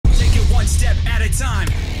one step at a time.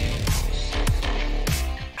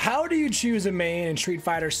 How do you choose a main in Street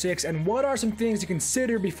Fighter 6, and what are some things to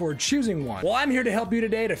consider before choosing one? Well, I'm here to help you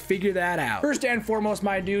today to figure that out. First and foremost,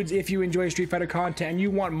 my dudes, if you enjoy Street Fighter content and you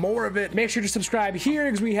want more of it, make sure to subscribe here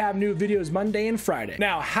because we have new videos Monday and Friday.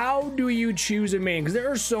 Now, how do you choose a main? Because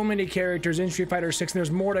there are so many characters in Street Fighter 6 and there's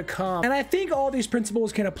more to come. And I think all these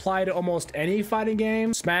principles can apply to almost any fighting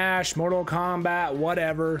game, Smash, Mortal Kombat,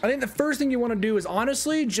 whatever. I think the first thing you want to do is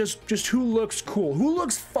honestly just who looks cool, who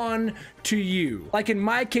looks fun to you. Like in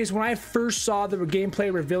my case, when I first saw the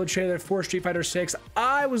gameplay reveal trailer for Street Fighter 6,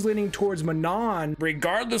 I was leaning towards Manon.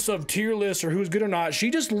 Regardless of tier list or who's good or not,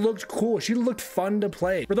 she just looked cool. She looked fun to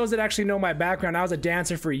play. For those that actually know my background, I was a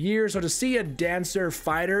dancer for years, so to see a dancer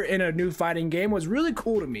fighter in a new fighting game was really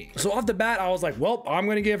cool to me. So off the bat, I was like, well, I'm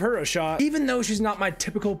gonna give her a shot. Even though she's not my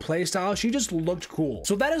typical playstyle, she just looked cool.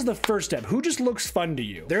 So that is the first step. Who just looks fun to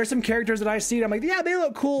you? There are some characters that I see and I'm like, yeah, they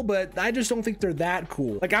look cool, but I just don't think they're that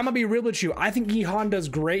cool. Like, I'm gonna be real with you. I think E Honda's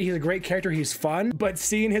great. He's a great character. He's fun, but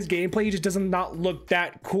seeing his gameplay, he just doesn't not look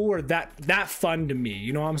that cool or that fun to me.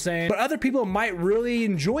 You know what I'm saying? But other people might really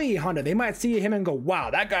enjoy E Honda. They might see him and go, wow,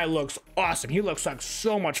 that guy looks awesome. He looks like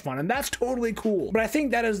so much fun, and that's totally cool. But I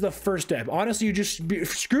think that is the first step. Honestly, you just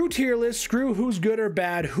screw tier list, screw who's good or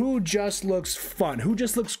bad, who just looks fun, who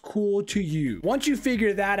just looks cool to you. Once you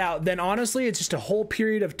figure that out, then honestly, it's just a whole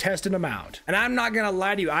period of testing them out. And I'm not gonna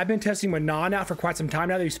lie to you, I've been testing Manon out for quite some time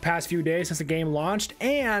now, these past few days since the game launched,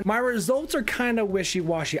 and my results are kind of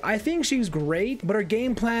wishy-washy. I think she's great, but her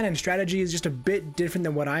game plan and strategy is just a bit different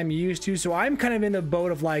than what I'm used to. So I'm kind of in the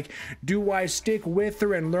boat of like, do I stick with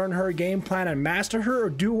her and learn her game plan and master her, or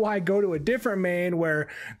do I go to a different main where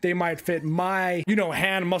they might fit my, you know,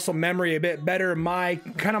 hand muscle memory a bit better, my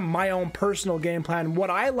kind of my own personal game plan, what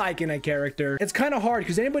I like in a character. It's kind of hard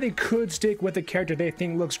because anybody could stick with a character they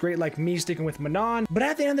think looks great, like me sticking with Manon, but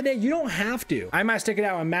at the end of the day, you don't have to. I might stick it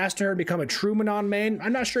out and master her and become a true Manon main.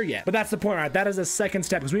 I'm not sure yet, but that's the point, right? That is the second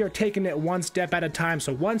step, because we are taking it one step at a time.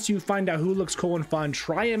 So once you find out who looks cool and fun,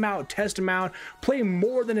 try him out, test him out, play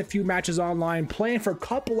more than a few matches online, playing for a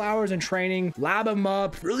couple hours in training, lab him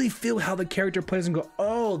up, really feel how the character plays and go,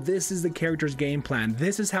 oh, this is the character's game plan.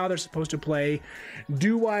 This is how they're supposed to play.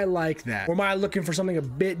 Do I like that? Or am I looking for something a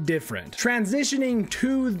bit different? Transitioning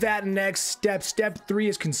to that next step, step 3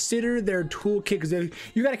 is consider their toolkit, because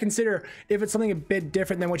you got to consider if it's something a bit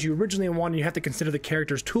different than what you originally wanted, you have to consider the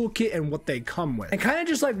character's toolkit and what they come with, and kind of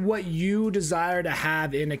just like what you desire to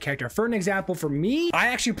have in a character. For an example, for me, I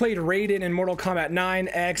actually played Raiden in Mortal Kombat 9,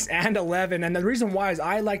 X, and 11, and the reason why is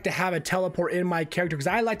I like to have a teleport in my character because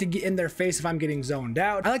I like to get in their face if I'm getting zoned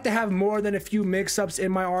out. I like to have more than a few mix-ups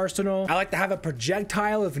in my arsenal. I like to have a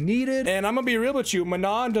projectile if needed, and I'm gonna be real with you,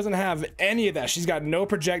 Manon doesn't have any of that. She's got no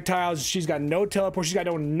projectiles, she's got no teleport, she's got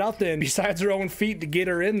no nothing besides her own feet to get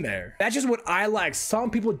her in there. That's just what I like.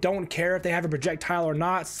 Some people don't care if they have a projectile or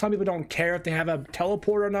not. Some people don't care if they have a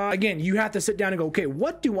teleport or not. Again, you have to sit down and go, okay,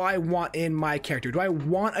 what do I want in my character? Do I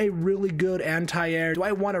want a really good anti-air? Do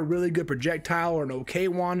I want a really good projectile or an okay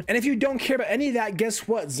one? And if you don't care about any of that, guess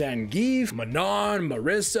what? Zangief, Manon,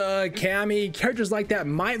 Marissa, Cammy, characters like that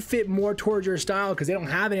might fit more towards your style because they don't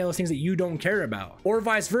have any of those things that you don't care about. Or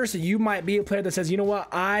vice versa, you might be a player that says, you know what,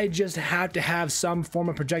 I just have to have some form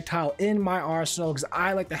of projectile in my arsenal because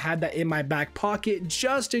I like to have that in my back pocket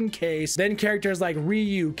just in case. Then characters like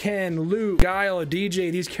Ryu, Ken, Luke, Guile,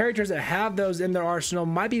 DJ, these characters that have those in their arsenal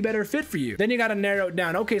might be better fit for you. Then you got to narrow it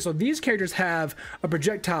down. Okay, so these characters have a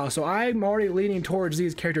projectile, so I'm already leaning towards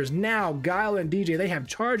these characters. Now Guile and DJ, they have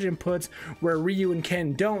charge inputs where Ryu and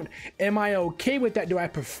Ken don't. Am I okay with that? Do I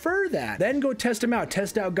prefer that? Then go test them out.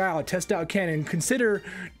 Test out Guile, test out Ken, and consider,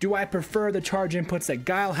 do I prefer the charge inputs that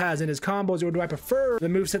Guile has in his combos, or do I prefer the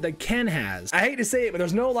moveset that Ken has? I hate to say it, but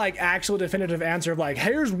there's no like actual definitive answer of like,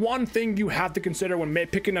 here's one thing you have to consider when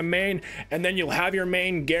picking a main, and then you'll have your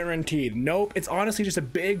main guaranteed. Nope, it's honestly just a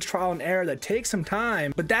big trial and error that takes some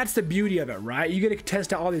time, but that's the beauty of it, right? You get to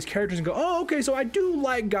test out all these characters and go, oh, okay, so I do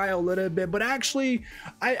like Guile a little bit, but actually,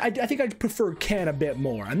 I think I prefer Ken a bit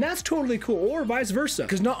more, and that's totally cool, or vice versa,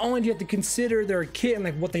 because not only do you have to consider their kit and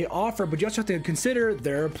like what they offer, but you also have to consider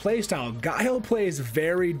their playstyle. Guile plays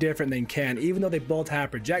very different than Ken, even though they both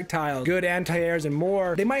have projectiles, good anti-airs, and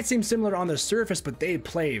more. They might seem similar on the surface, but they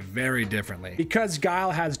play very differently. Because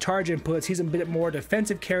Guile has charge inputs, he's a bit more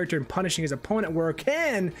defensive character and punishing his opponent, where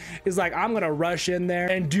Ken is like, I'm gonna rush in there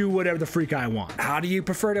and do whatever the freak I want. How do you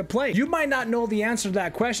prefer to play? You might not know the answer to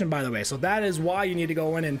that question, by the way, so that is why you need to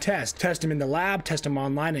go in and test him in the lab, test him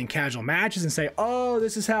online in casual matches, and say, oh,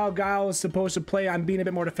 this is how Guile is supposed to play. I'm being a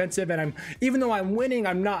bit more defensive, and even though I'm winning,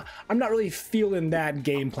 I'm not really feeling that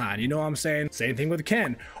game plan. You know what I'm saying? Same thing with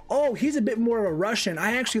Ken. Oh, he's a bit more of a Russian.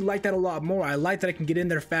 I actually like that a lot more. I like that I can get in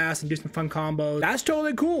there fast and do some fun combos. That's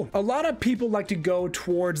totally cool. A lot of people like to go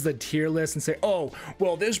towards the tier list and say, oh,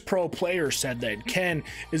 well, this pro player said that Ken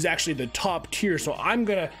is actually the top tier, so I'm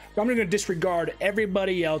gonna disregard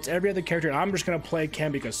everybody else, every other character, and I'm just gonna play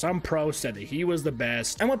Ken because some pro said that he was the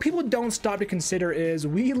best. And what people don't stop to consider is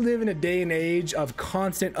we live in a day and age of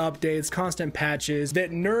constant updates, constant patches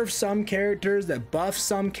that nerf some characters, that buff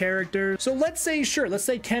some characters. So let's say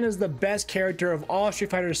Ken is the best character of all Street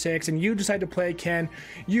Fighter 6 and you decide to play Ken.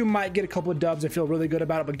 You might get a couple of dubs and feel really good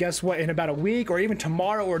about it, but guess what? In about a week or even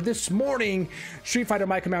tomorrow or this morning, Street Fighter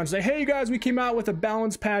might come out and say, hey guys, we came out with a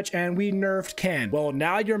balance patch and we nerfed Ken. Well,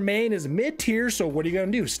 now your main is mid-tier, so what are you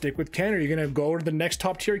gonna do? Stick with Ken, or are you gonna go to the next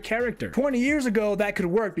top tier character? 20 years ago, that could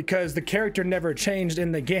work because the character never changed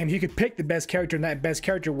in the game. You could pick the best character and that best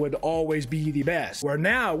character would always be the best. Where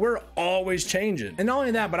now, we're always changing. And not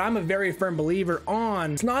only that, but I'm a very firm believer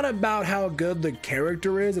on, it's not about how good the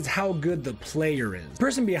character is, it's how good the player is. The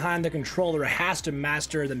person behind the controller has to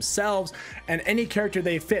master themselves, and any character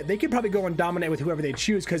they fit, they could probably go and dominate with whoever they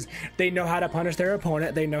choose because they know how to punish their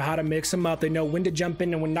opponent, they know how to mix them up, they know when to jump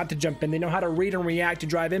in and when not to jump in, they know how to read and react to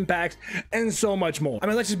drive impacts, and so much more. I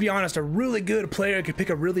mean, let's just be honest, a really good player could pick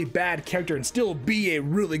a really bad character and still be a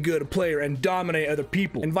really good player and dominate other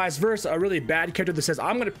people, and vice versa. A really bad character that says,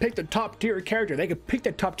 I'm gonna pick the top tier character, they could pick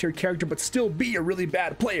that top tier character but still be a really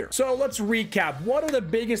bad player. So let's recap. What are the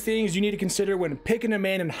biggest things you need to consider when picking a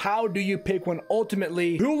main, and how do you pick one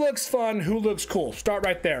ultimately? Who looks fun, who looks cool? Start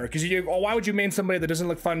right there, because why would you main somebody that doesn't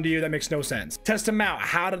look fun to you? That makes no sense. Test them out.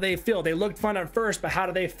 How do they feel? They looked fun at first, but how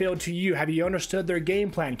do they feel to you? Have you understood their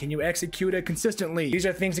game plan? Can you execute it consistently? These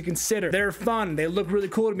are things to consider. They're fun. They look really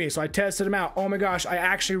cool to me, so I tested them out. Oh my gosh, I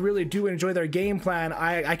actually really do enjoy their game plan.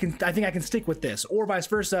 I think I can stick with this. Or vice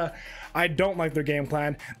versa, I don't like their game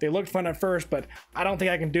plan. They looked fun at first, but I don't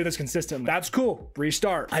think I can do this consistently. That's cool.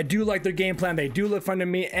 Restart. I do like their game plan. They do look fun to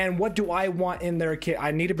me. And what do I want in their kit?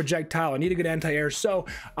 I need a projectile. I need a good anti-air. So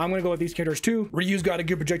I'm going to go with these characters too. Ryu's got a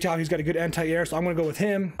good projectile. He's got a good anti-air. So I'm going to go with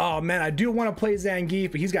him. Oh man, I do want to play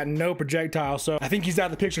Zangief, but he's got no projectile. So I think he's out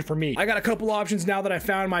of the picture for me. I got a couple options now that I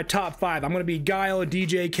found my top 5. I'm going to be Guile,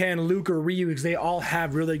 DJ, Ken, Luke, or Ryu, because they all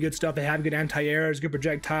have really good stuff. They have good anti-airs, good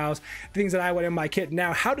projectiles, things that I want in my kit.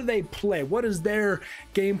 Now, how do they play? What is their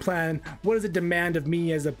game plan? What does it demand of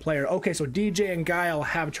me as a player? Okay, so DJ and Guile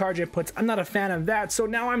have charge inputs. I'm not a fan of that, so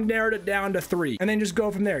now I'm narrowed it down to 3. And then just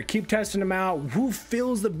go from there. Keep testing them out. Who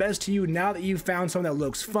feels the best to you now that you've found someone that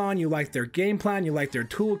looks fun, you like their game plan, you like their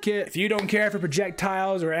toolkit? If you don't care for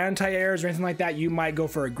projectiles or anti-airs or anything like that, you might go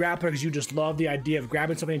for a grappler because you just love the idea of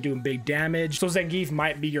grabbing something and doing big damage. So Zangief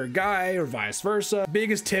might be your guy, or vice versa.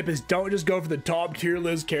 Biggest tip is don't just go for the top tier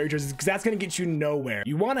list characters, because that's going to get you nowhere.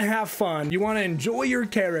 You want to have fun, you want to enjoy your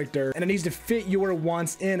character, and it needs to fit your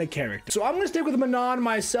wants in a character. So I'm going to stick with Manon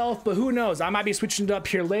myself, but who knows? I might be switching it up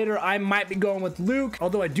here later. I might be going with Luke,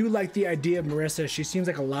 although I do like the idea of Marissa. She seems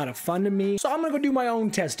like a lot of fun to me. So I'm going to go do my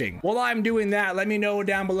own testing. While I'm doing that, let me know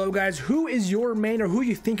down below, guys, who is your main, or who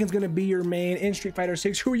you think is going to be your main in Street Fighter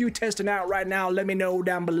 6? Who are you testing out right now? Let me know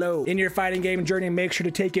down below. In your fighting game journey, make sure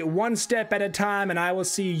to take it one step at a time, and I will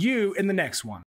see you in the next one.